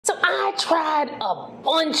I tried a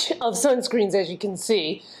bunch of sunscreens, as you can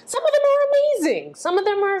see. Some of them are amazing. Some of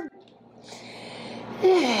them are...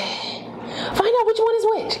 Find out which one is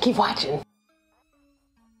which. Keep watching.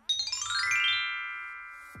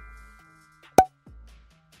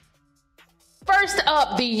 First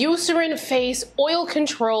up, the Eucerin Face Oil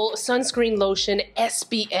Control Sunscreen Lotion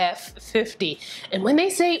SPF 50. And when they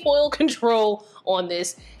say oil control on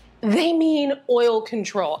this, they mean oil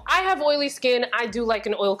control. I have oily skin. I do like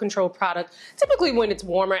an oil control product, typically when it's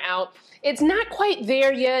warmer out. It's not quite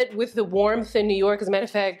there yet with the warmth in New York. As a matter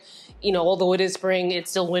of fact, you know, although it is spring,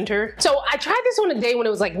 it's still winter. So I tried this on a day when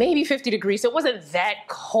it was like maybe 50 degrees. So it wasn't that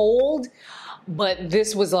cold, but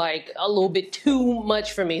this was like a little bit too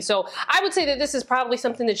much for me. So I would say that this is probably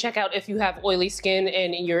something to check out if you have oily skin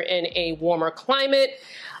and you're in a warmer climate.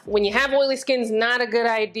 When you have oily skin, it's not a good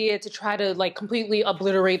idea to try to like completely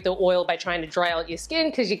obliterate the oil by trying to dry out your skin,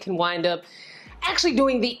 because you can wind up actually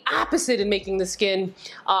doing the opposite and making the skin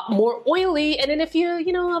more oily. And then if you're,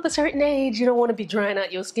 you know, of a certain age, you don't want to be drying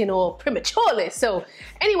out your skin all prematurely. So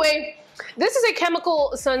anyway, this is a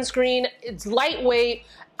chemical sunscreen. It's lightweight.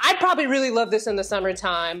 I'd probably really love this in the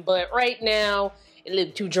summertime, but right now it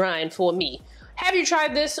looked too drying for me. Have you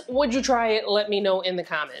tried this? Would you try it? Let me know in the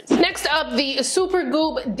comments. Next up, the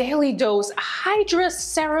Supergoop Daily Dose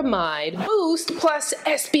Hydra-Ceramide Boost Plus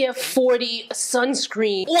SPF 40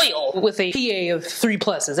 Sunscreen Oil with a PA of 3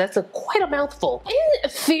 pluses. That's quite a mouthful. In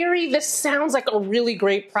theory, this sounds like a really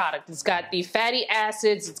great product. It's got the fatty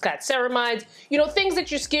acids, it's got ceramides, you know, things that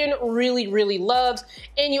your skin really, really loves.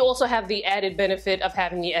 And you also have the added benefit of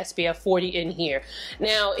having the SPF 40 in here.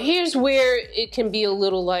 Now, here's where it can be a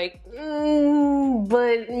little like,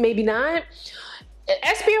 but maybe not.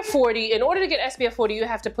 SPF 40, in order to get SPF 40, you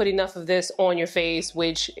have to put enough of this on your face,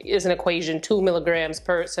 which is an equation, 2 milligrams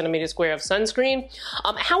per centimeter square of sunscreen.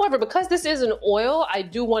 However, because this is an oil, I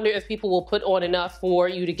do wonder if people will put on enough for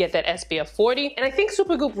you to get that SPF 40. And I think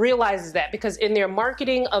Supergoop realizes that, because in their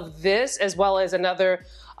marketing of this, as well as another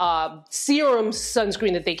Serum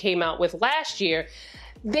sunscreen that they came out with last year,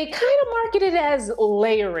 they kind of market it as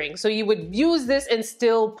layering. So you would use this and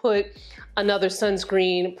still put another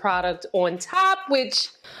sunscreen product on top, which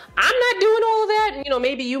I'm not doing all of that. You know,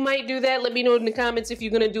 maybe you might do that. Let me know in the comments if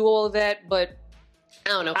you're gonna do all of that, but I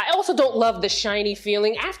don't know. I also don't love the shiny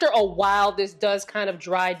feeling. After a while, this does kind of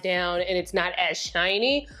dry down and it's not as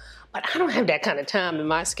shiny. But I don't have that kind of time in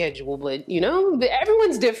my schedule, but you know,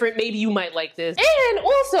 everyone's different. Maybe you might like this. And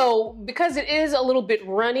also, because it is a little bit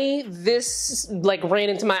runny, this like ran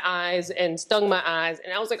into my eyes and stung my eyes.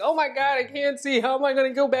 And I was like, oh my God, I can't see. How am I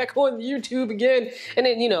gonna go back on YouTube again? And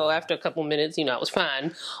then, you know, after a couple minutes, you know, I was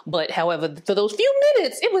fine. But however, for those few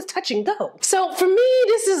minutes, it was touch and go. So for me,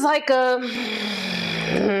 this is like a,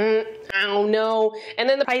 I don't know. And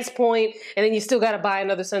then the price point, and then you still gotta buy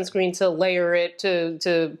another sunscreen to layer it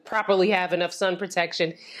to properly have enough sun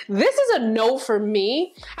protection. This is a no for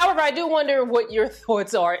me. However, I do wonder what your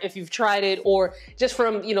thoughts are if you've tried it, or just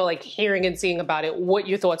from, you know, like hearing and seeing about it, what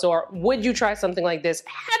your thoughts are. Would you try something like this?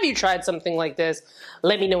 Have you tried something like this?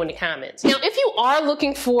 Let me know in the comments. Now, if you are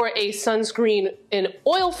looking for a sunscreen in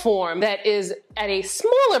oil form that is at a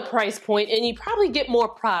smaller price point and you probably get more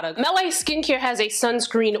product, Cay Skincare has a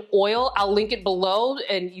sunscreen oil. I'll link it below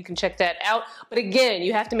and you can check that out. But again,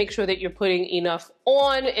 you have to make sure that you're putting enough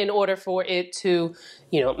on in order for it to,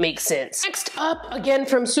 you know, make sense. Next up, again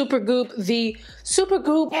from Supergoop, the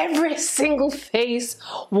Supergoop Every Single Face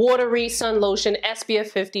Watery Sun Lotion SPF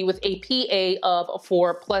 50 with a PA of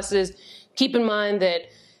 4 pluses. Keep in mind that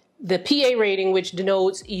the PA rating, which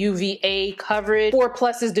denotes UVA coverage, 4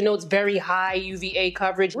 pluses denotes very high UVA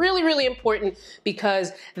coverage. Really, really important,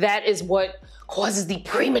 because that is what causes the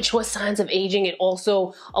premature signs of aging. It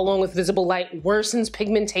also, along with visible light, worsens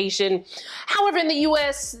pigmentation. However, in the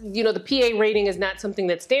US, you know, the PA rating is not something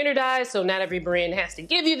that's standardized, so not every brand has to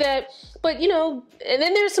give you that. But, you know, and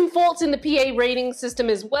then there's some faults in the PA rating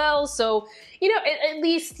system as well. So, you know, at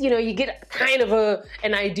least, you know, you get kind of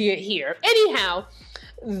an idea here. Anyhow,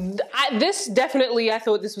 this definitely, I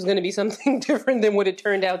thought this was going to be something different than what it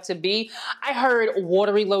turned out to be. I heard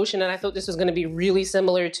watery lotion, and I thought this was going to be really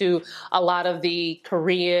similar to a lot of the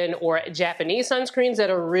Korean or Japanese sunscreens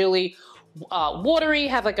that are really watery,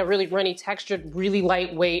 have like a really runny texture, really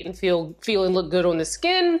lightweight, and feel and look good on the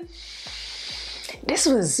skin. This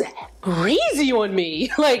was greasy on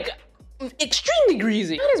me, like extremely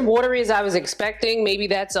greasy. Not as watery as I was expecting. Maybe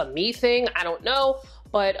that's a me thing, I don't know.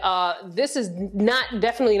 but this is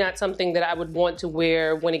definitely not something that I would want to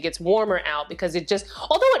wear when it gets warmer out, because it just,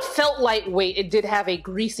 although it felt lightweight, it did have a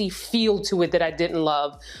greasy feel to it that I didn't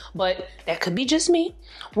love. But that could be just me.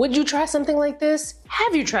 Would you try something like this?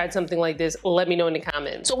 Have you tried something like this? Let me know in the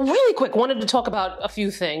comments. So really quick, wanted to talk about a few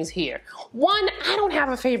things here. One, I don't have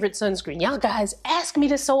a favorite sunscreen. Y'all guys ask me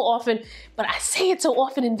this so often, but I say it so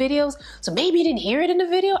often in videos, so maybe you didn't hear it in the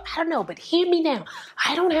video, I don't know, but hear me now.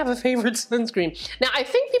 I don't have a favorite sunscreen. Now, I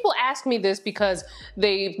think people ask me this because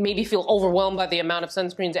they maybe feel overwhelmed by the amount of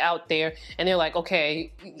sunscreens out there, and they're like,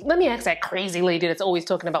 okay, let me ask that crazy lady that's always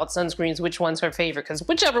talking about sunscreens, which one's her favorite, because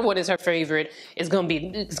whichever one is her favorite is gonna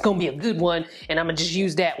be a good one, and I'm gonna just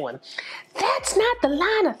use that one. That's not the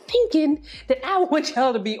line of thinking that I want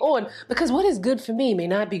y'all to be on, because what is good for me may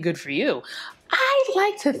not be good for you. I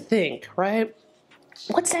like to think, right?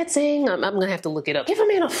 What's that saying? I'm gonna have to look it up. Give a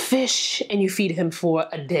man a fish and you feed him for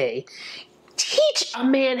a day. Teach a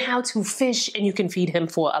man how to fish and you can feed him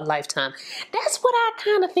for a lifetime. That's what I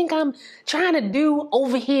kind of think I'm trying to do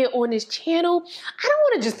over here on this channel. I don't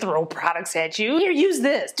want to just throw products at you. Here, use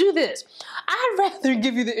this, do this. I'd rather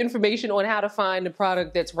give you the information on how to find the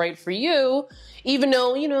product that's right for you, even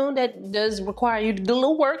though, you know, that does require you to do a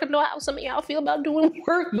little work. I know how some of y'all feel about doing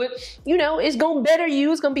work, but, you know, it's going to better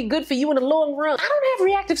you. It's going to be good for you in the long run. I don't have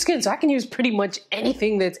reactive skin, so I can use pretty much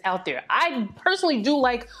anything that's out there. I personally do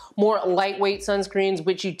like more lightweight sunscreens,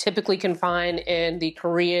 which you typically can find in the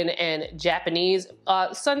Korean and Japanese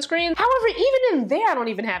sunscreens. However, even in there, I don't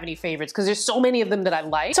even have any favorites because there's so many of them that I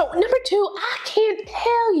like. So number two, I can't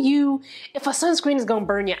tell you if a sunscreen is gonna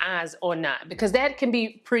burn your eyes or not, because that can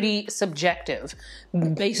be pretty subjective,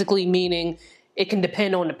 basically meaning it can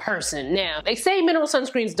depend on the person. Now, they say mineral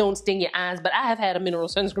sunscreens don't sting your eyes, but I have had a mineral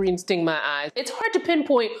sunscreen sting my eyes. It's hard to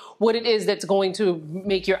pinpoint what it is that's going to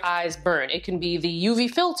make your eyes burn. It can be the UV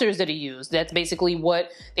filters that are used. That's basically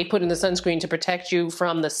what they put in the sunscreen to protect you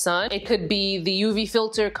from the sun. It could be the UV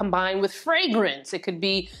filter combined with fragrance. It could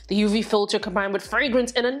be the UV filter combined with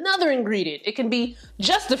fragrance and another ingredient. It can be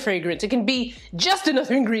just the fragrance. It can be just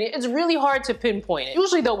another ingredient. It's really hard to pinpoint it.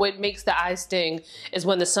 Usually though, what makes the eyes sting is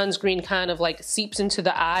when the sunscreen kind of like seeps into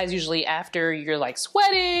the eyes, usually after you're like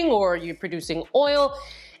sweating or you're producing oil.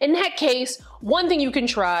 In that case, one thing you can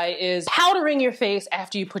try is powdering your face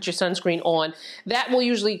after you put your sunscreen on. That will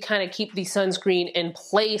usually kind of keep the sunscreen in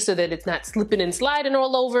place so that it's not slipping and sliding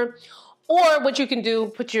all over. Or what you can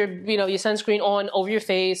do, put your, your sunscreen on over your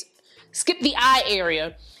face, skip the eye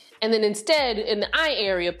area, and then instead, in the eye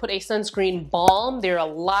area, put a sunscreen balm. There are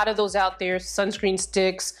a lot of those out there, sunscreen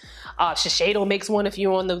sticks. Shiseido makes one if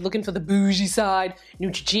you're looking for the bougie side.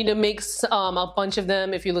 Neutrogena makes a bunch of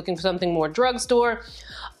them if you're looking for something more drugstore.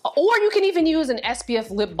 Or you can even use an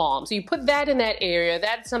SPF lip balm. So you put that in that area.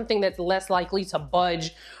 That's something that's less likely to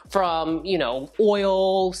budge from,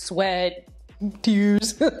 oil, sweat,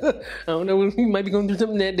 tears. I don't know, you might be going through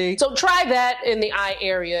something that day. So try that in the eye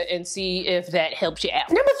area and see if that helps you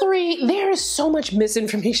out. Number three, there is so much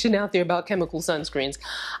misinformation out there about chemical sunscreens.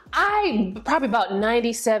 I probably about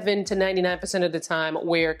 97 to 99% of the time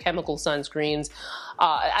wear chemical sunscreens.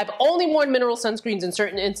 I've only worn mineral sunscreens in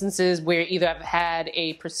certain instances where either I've had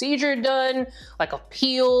a procedure done, like a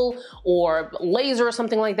peel or laser or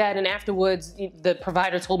something like that, and afterwards the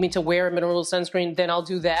provider told me to wear a mineral sunscreen, then I'll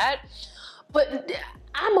do that. But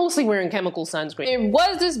I'm mostly wearing chemical sunscreen. There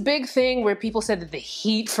was this big thing where people said that the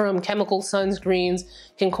heat from chemical sunscreens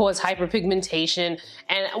can cause hyperpigmentation,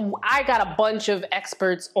 and I got a bunch of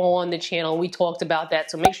experts on the channel. We talked about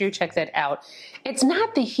that, so make sure you check that out. It's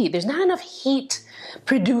not the heat. There's not enough heat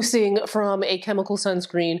producing from a chemical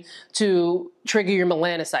sunscreen to trigger your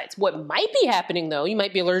melanocytes. What might be happening though, you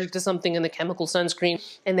might be allergic to something in the chemical sunscreen,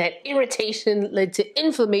 and that irritation led to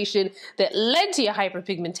inflammation that led to your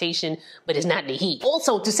hyperpigmentation, but it's not the heat.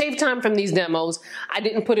 Also, to save time from these demos, I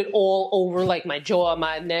didn't put it all over like my jaw,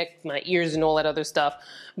 my neck, my ears, and all that other stuff,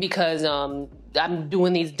 because I'm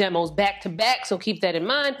doing these demos back to back, so keep that in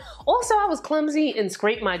mind. Also, I was clumsy and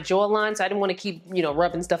scraped my jawline, so I didn't want to keep,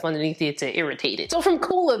 rubbing stuff underneath it to irritate it. So from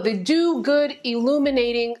COOLA, the Do Good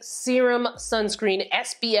Illuminating Serum Sunscreen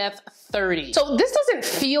SPF 30. So this doesn't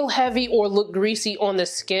feel heavy or look greasy on the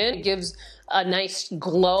skin. It gives a nice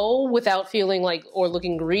glow without feeling like or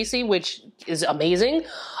looking greasy, which is amazing.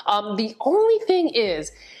 The only thing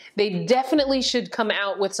is, they definitely should come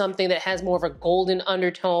out with something that has more of a golden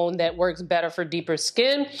undertone that works better for deeper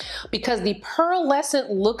skin, because the pearlescent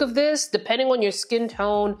look of this, depending on your skin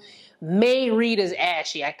tone, may read as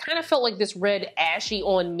ashy. I kind of felt like this read ashy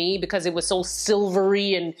on me because it was so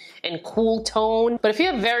silvery and cool tone. But if you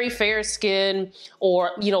have very fair skin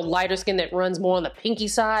or, you know, lighter skin that runs more on the pinky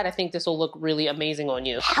side, I think this will look really amazing on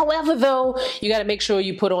you. However, though, you got to make sure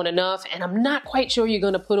you put on enough, and I'm not quite sure you're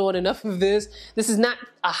going to put on enough of this. This is not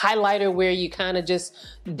a highlighter where you kind of just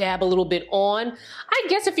dab a little bit on. I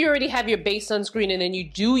guess if you already have your base sunscreen and then you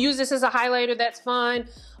do use this as a highlighter, that's fine.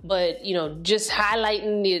 But, you know, just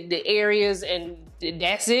highlighting the areas and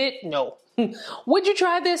that's it? No. Would you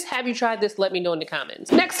try this? Have you tried this? Let me know in the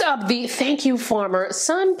comments. Next up, the Thank You Farmer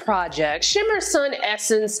Sun Project Shimmer Sun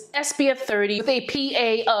Essence SPF 30 with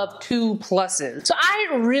a PA of 2+. So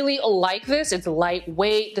I really like this. It's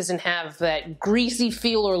lightweight, doesn't have that greasy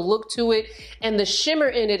feel or look to it, and the shimmer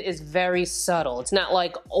in it is very subtle. It's not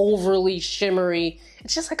like overly shimmery.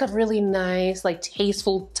 It's just like a really nice, like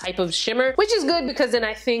tasteful type of shimmer, which is good because then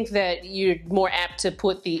I think that you're more apt to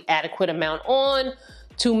put the adequate amount on.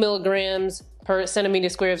 2 milligrams per centimeter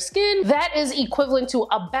square of skin. That is equivalent to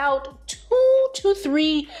about 2 to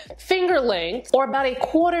 3 finger lengths, or about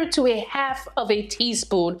 1/4 to 1/2 of a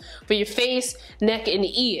teaspoon for your face, neck, and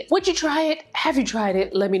ears. Would you try it? Have you tried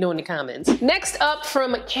it? Let me know in the comments. Next up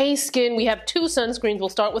from Cay Skin, we have 2 sunscreens. We'll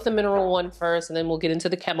start with the mineral one first, and then we'll get into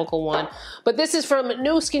the chemical one. But this is from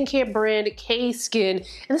new skincare brand Cay Skin,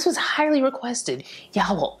 and this was highly requested.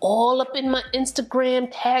 Y'all were all up in my Instagram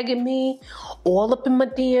tagging me, all up in my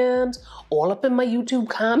DMs, all up in my YouTube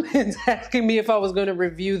comments asking me if I was going to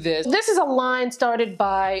review this. This is a line started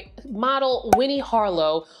by model Winnie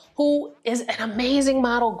Harlow, who is an amazing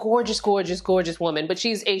model, gorgeous, gorgeous, gorgeous woman, but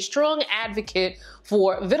she's a strong advocate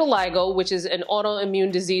for vitiligo, which is an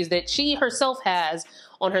autoimmune disease that she herself has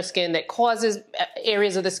on her skin that causes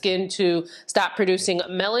areas of the skin to stop producing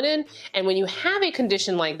melanin. And when you have a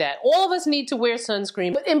condition like that, all of us need to wear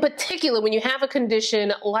sunscreen, but in particular, when you have a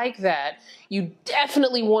condition like that, you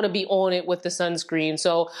definitely want to be on it with the sunscreen.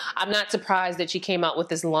 So I'm not surprised that she came out with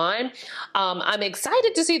this line. I'm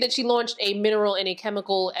excited to see that she launched a mineral and a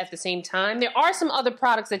chemical at the same time. There are some other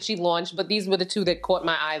products that she launched, but these were the 2 that caught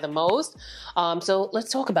my eye the most. So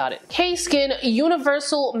let's talk about it. Cay Skin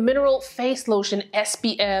Universal Mineral Face Lotion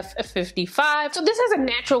SPF 55. So this has a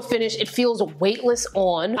natural finish. It feels weightless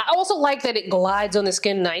on. I also like that it glides on the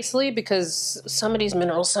skin nicely, because some of these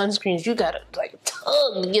mineral sunscreens, you gotta like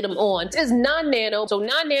tug to get them on. It is non-nano. So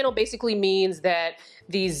non-nano basically means that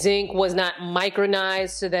the zinc was not micronized,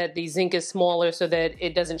 so that the zinc is smaller so that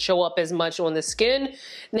it doesn't show up as much on the skin.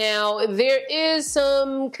 Now, there is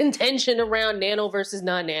some contention around nano versus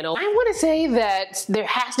non-nano. I want to say that there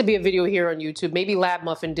has to be a video here on YouTube. Maybe Lab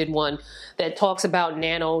Muffin did one that talks about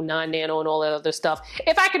nano, non-nano, and all that other stuff.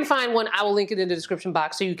 If I can find one, I will link it in the description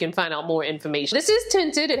box so you can find out more information. This is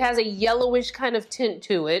tinted. It has a yellowish kind of tint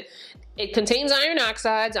to it. It contains iron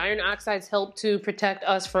oxides. Iron oxides help to protect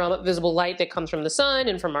us from visible light that comes from the sun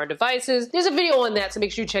and from our devices. There's a video on that, so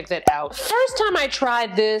make sure you check that out. First time I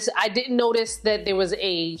tried this, I didn't notice that there was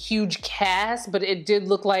a huge cast, but it did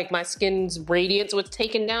look like my skin's radiance was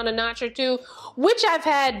taken down a notch or 2, which I've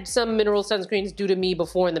had some mineral sunscreens do to me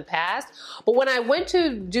before in the past. But when I went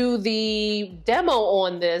to do the demo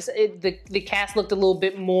on this, the cast looked a little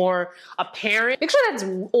bit more apparent. Make sure that's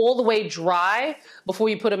all the way dry before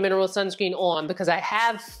you put a mineral sunscreen on, because I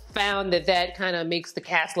have found that that kind of makes the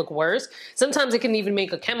cast look worse. Sometimes it can even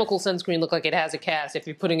make a chemical sunscreen look like it has a cast if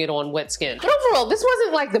you're putting it on wet skin. But overall, this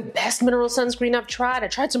wasn't like the best mineral sunscreen I've tried. I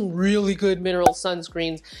tried some really good mineral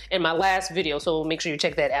sunscreens in my last video, so make sure you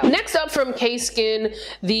check that out. Next up from Cay Skin,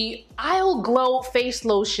 the Isle Glow Face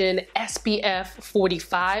Lotion SPF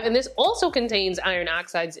 45, and this also contains iron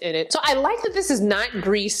oxides in it. So I like that this is not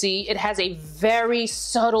greasy. It has a very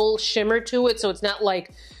subtle shimmer to it, so it's not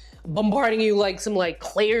like bombarding you like some like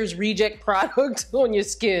Claire's reject product on your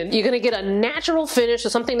skin. You're gonna get a natural finish, so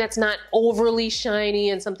something that's not overly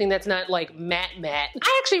shiny and something that's not like matte.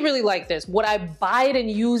 I actually really like this. Would I buy it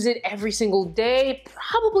and use it every single day?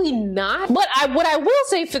 Probably not. But what I will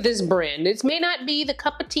say for this brand, it may not be the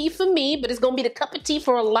cup of tea for me, but it's gonna be the cup of tea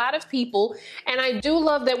for a lot of people. And I do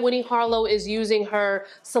love that Winnie Harlow is using her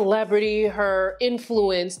celebrity, her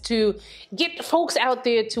influence to get folks out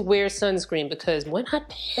there to wear sunscreen, because when I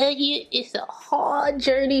tell you, it's a hard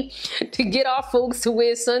journey to get our folks to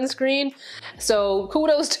wear sunscreen. So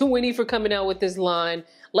kudos to Winnie for coming out with this line.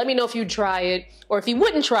 Let me know if you'd try it, or if you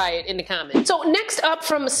wouldn't try it in the comments. So next up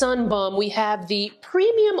from Sun Bum, we have the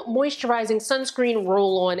Premium Moisturizing Sunscreen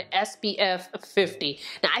Roll-On SPF 50.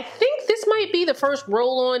 Now I think this might might be the first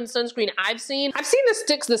roll-on sunscreen I've seen. I've seen the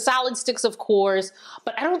sticks, the solid sticks, of course,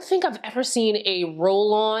 but I don't think I've ever seen a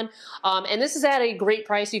roll-on. And this is at a great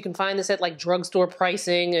price. You can find this at like drugstore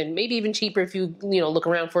pricing and maybe even cheaper if you look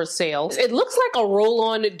around for a sale. It looks like a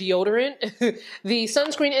roll-on deodorant. The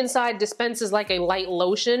sunscreen inside dispenses like a light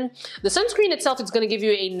lotion. The sunscreen itself is going to give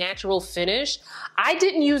you a natural finish. I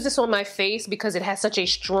didn't use this on my face because it has such a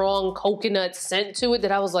strong coconut scent to it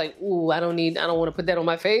that I was like, ooh, I don't want to put that on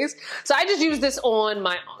my face. So I just used this on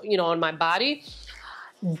my, on my body.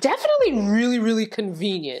 Definitely really, really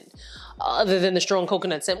convenient. Other than the strong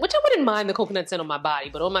coconut scent, which I wouldn't mind the coconut scent on my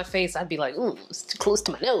body, but on my face, I'd be like, ooh, it's too close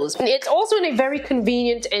to my nose. And it's also in a very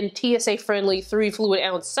convenient and TSA-friendly 3 fluid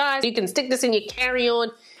ounce size. You can stick this in your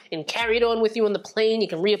carry-on and carry it on with you on the plane. You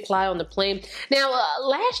can reapply on the plane. Now,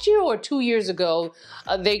 last year or 2 years ago,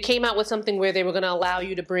 they came out with something where they were gonna allow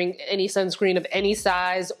you to bring any sunscreen of any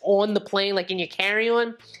size on the plane, like in your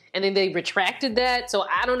carry-on, and then they retracted that. So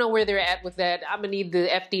I don't know where they're at with that. I'm gonna need the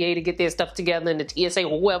FDA to get their stuff together and the TSA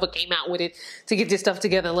or whoever came out with it to get their stuff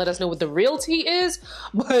together and let us know what the real tea is.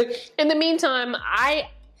 But in the meantime,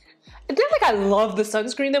 it's not like I love the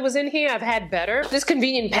sunscreen that was in here. I've had better. This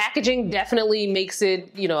convenient packaging definitely makes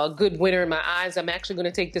it, a good winner in my eyes. I'm actually going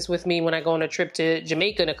to take this with me when I go on a trip to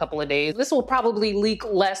Jamaica in a couple of days. This will probably leak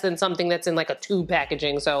less than something that's in like a tube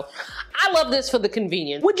packaging. So I love this for the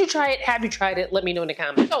convenience. Would you try it? Have you tried it? Let me know in the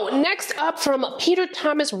comments. So next up from Peter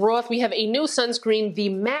Thomas Roth, we have a new sunscreen, the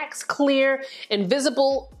Max Clear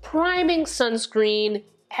Invisible Priming Sunscreen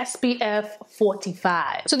SPF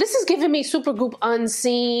 45. So this is giving me Supergoop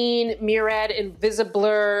Unseen, Murad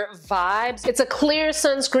Invisibler vibes. It's a clear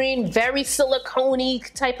sunscreen, very silicone-y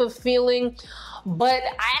type of feeling. But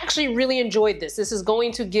I actually really enjoyed this. This is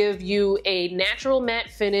going to give you a natural matte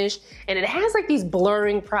finish, and it has like these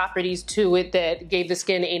blurring properties to it that gave the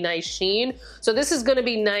skin a nice sheen. So this is gonna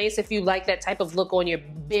be nice if you like that type of look on your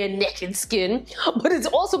bare naked skin. But it's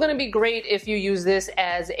also gonna be great if you use this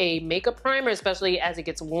as a makeup primer, especially as it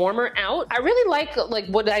gets warmer out. I really like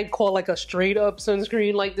what I'd call like a straight up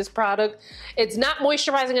sunscreen like this product. It's not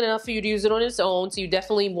moisturizing enough for you to use it on its own, so you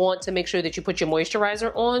definitely want to make sure that you put your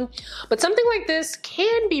moisturizer on. But something like this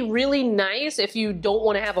can be really nice if you don't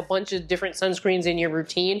want to have a bunch of different sunscreens in your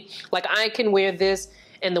routine. Like I can wear this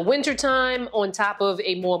in the wintertime on top of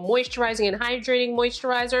a more moisturizing and hydrating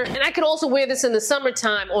moisturizer. And I could also wear this in the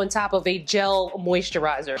summertime on top of a gel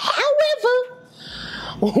moisturizer.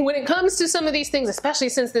 However, when it comes to some of these things, especially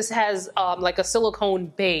since this has like a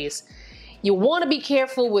silicone base, you want to be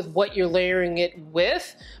careful with what you're layering it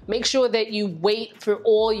with. Make sure that you wait for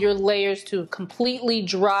all your layers to completely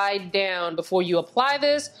dry down before you apply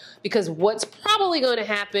this, because what's probably going to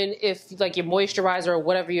happen if like your moisturizer or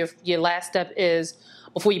whatever your last step is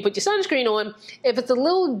before you put your sunscreen on, if it's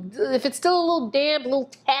still a little damp, a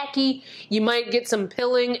little tacky, you might get some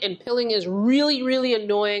pilling, and pilling is really, really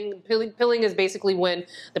annoying. Pilling is basically when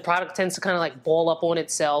the product tends to kind of like ball up on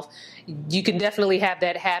itself. You can definitely have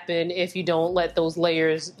that happen if you don't let those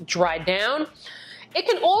layers dry down. It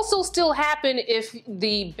can also still happen if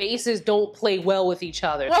the bases don't play well with each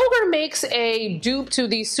other. Kroger makes a dupe to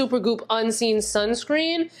the Supergoop Unseen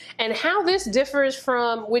sunscreen, and how this differs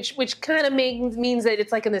from, which kind of means that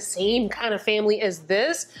it's like in the same kind of family as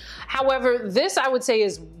this. However, this I would say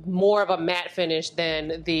is more of a matte finish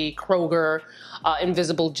than the Kroger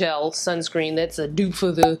Invisible Gel sunscreen that's a dupe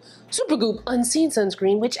for the Supergoop Unseen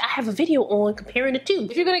sunscreen, which I have a video on comparing the two.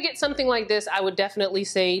 If you're gonna get something like this, I would definitely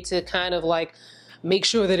say to kind of like make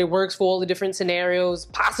sure that it works for all the different scenarios,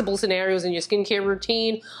 possible scenarios in your skincare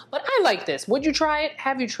routine. But I like this. Would you try it?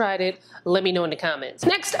 Have you tried it? Let me know in the comments.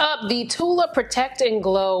 Next up, the COOLA Protect and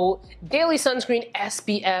Glow Daily Sunscreen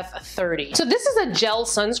SPF 30. So this is a gel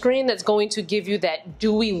sunscreen that's going to give you that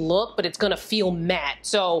dewy look, but it's gonna feel matte.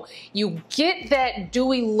 So you get that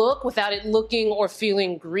dewy look without it looking or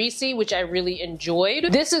feeling greasy, which I really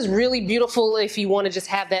enjoyed. This is really beautiful if you wanna just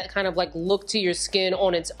have that kind of like look to your skin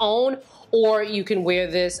on its own, or you can wear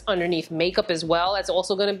this underneath makeup as well. That's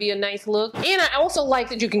also gonna be a nice look. And I also like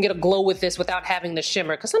that you can get a glow with this without having the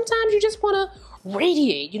shimmer, because sometimes you just wanna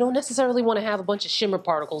radiate. You don't necessarily wanna have a bunch of shimmer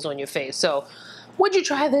particles on your face. So would you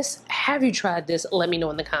try this? Have you tried this? Let me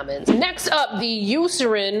know in the comments. Next up, the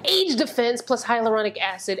Eucerin Age Defense plus Hyaluronic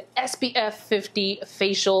Acid SPF 50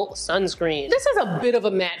 Facial Sunscreen. This has a bit of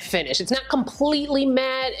a matte finish. It's not completely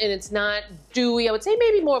matte and it's not dewy. I would say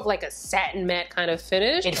maybe more of like a satin matte kind of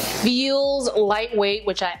finish. It feels lightweight,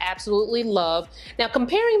 which I absolutely love. Now,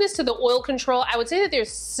 comparing this to the oil control, I would say that they're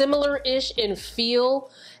similar-ish in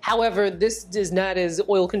feel. However, this is not as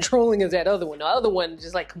oil controlling as that other one. The other one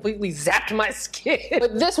just like completely zapped my skin.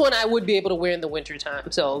 But this one I would be able to wear in the winter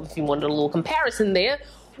time. So if you wanted a little comparison there,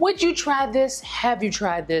 Would you try this? Have you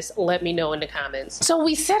tried this? Let me know in the comments. So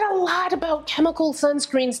we said a lot about chemical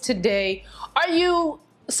sunscreens today. Are you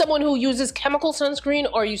someone who uses chemical sunscreen,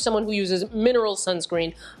 or are you someone who uses mineral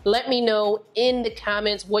sunscreen? Let me know in the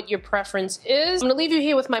comments what your preference is. I'm gonna leave you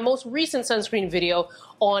here with my most recent sunscreen video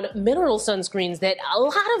on mineral sunscreens that a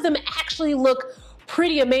lot of them actually look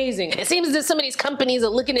pretty amazing. It seems that some of these companies are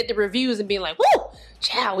looking at the reviews and being like, whoo,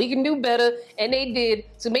 chow, we can do better, and they did.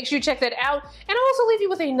 So make sure you check that out. And I'll also leave you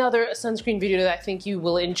with another sunscreen video that I think you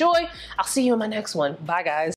will enjoy. I'll see you in my next one. Bye, guys.